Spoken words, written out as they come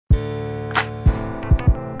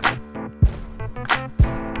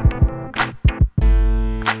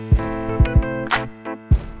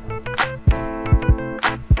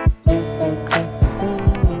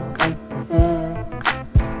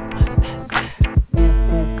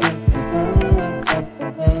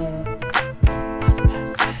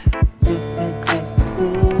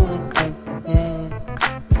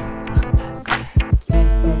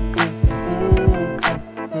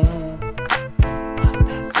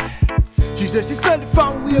She said she smell it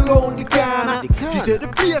from way around the corner. She said the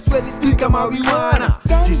place where they still got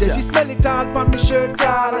marijuana. She said she smell it all from me shirt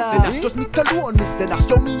collar. Said that's just me cologne, me said that's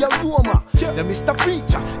show me aroma. Then Mr.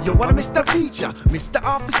 Preacher, you want a Mr. Teacher, Mr.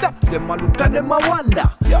 Officer, them a look and them a wonder.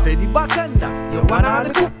 Say the bartender, you want all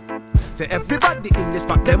the cook. Say everybody in this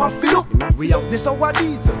spot, them a fill up. We have the sour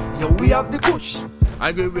diesel, yo we have the kush.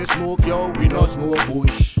 I give we smoke, yo we no smoke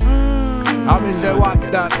bush. I me say what's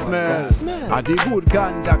that smell? A the good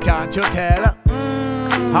ganja, can't you tell?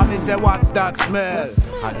 I me say what's that smell?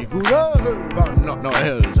 A the good herb and not no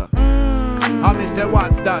else. I me say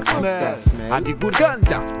what's that smell? A the good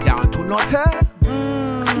ganja, can't you not tell?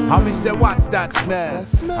 I me say what's that smell?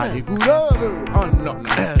 A the good herb and not no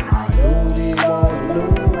else. I know they wanna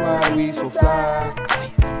know why we so fly,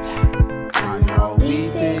 and how we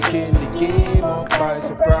taking the game up by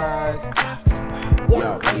surprise.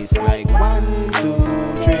 Yo, it's like 1, 2,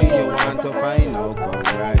 3. You want to find out? Come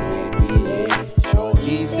right with me.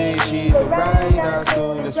 Shorty say she's a rider,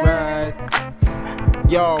 so let's ride.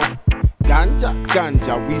 Yo,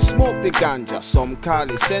 ganja, we smoke the ganja. Some call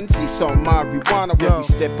it sensi, some marijuana. When we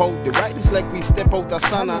step out the right, it's like we step out of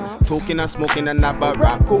Sana. Talking and smoking and not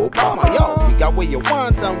Barack Obama. Yo, we got what you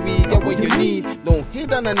want and we get what you need. Don't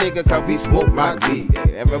hit on a nigga cause we smoke my weed.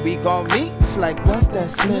 Whenever we call me, it's like what's that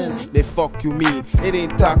smell? The fuck you mean? It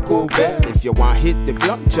ain't Taco Bell. If you want hit the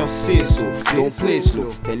blunt, just say so. Don't play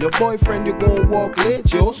slow. Tell your boyfriend you gon' walk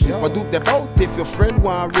late, yo. Super dupe the bout if your friend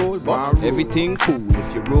want roll, but everything cool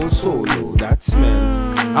if you roll solo. That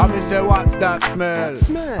smell. I me say what's that smell?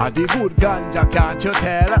 A the good ganja, can't you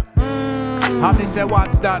tell? I me say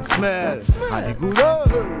what's that smell? A the good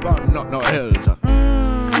herb and not no else.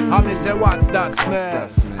 I me say what's that smell?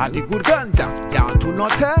 A the good ganja, can't you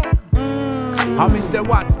not tell? I me say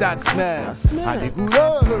what's that smell? A the good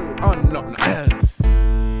herb and not no else.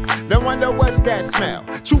 They wonder what's that smell.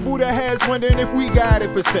 True Buddha has wondering if we got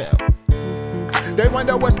it for sale. They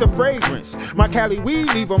wonder what's the fragrance. My Cali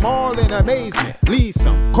weed leave them all in amazement. Leave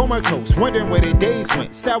some comatose, wondering where their days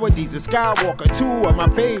went. Sour D's and Skywalker, 2 of my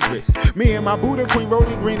favorites. Me and my Buddha Queen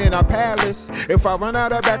rolling green in our palace. If I run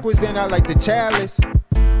out of backwards, then I like the chalice.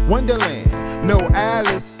 Wonderland, no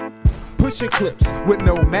Alice. Push your clips with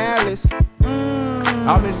no malice.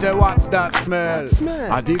 I me say what's that smell?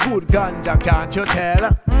 A the good ganja, can't you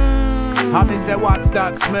tell? I me say what's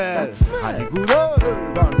that smell? A the good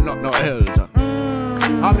herb and not no else.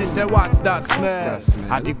 I me say what's that smell?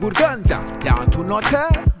 A the good ganja, can't you not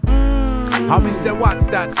tell? I me say what's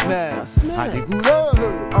that smell? A the good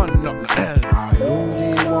herb and not no else. I know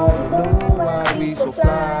they wanna know why we so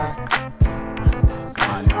fly,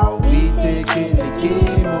 and how we taking the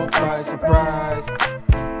game up by surprise.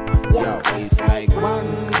 Yo, it's like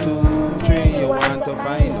 1, 2, 3. You want to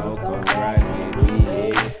find out? Come ride with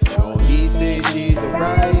me. Shorty say she's a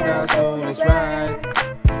rider, so let's ride.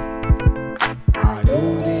 I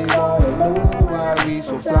know they wanna know why we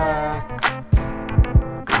so fly,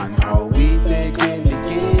 and how we taking the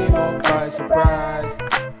game up by surprise.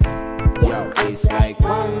 Yo, it's like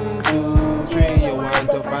 1, 2, 3. You want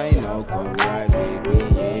to find out? Come ride with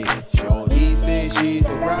me. Shorty say she's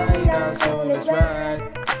a rider, so let's ride.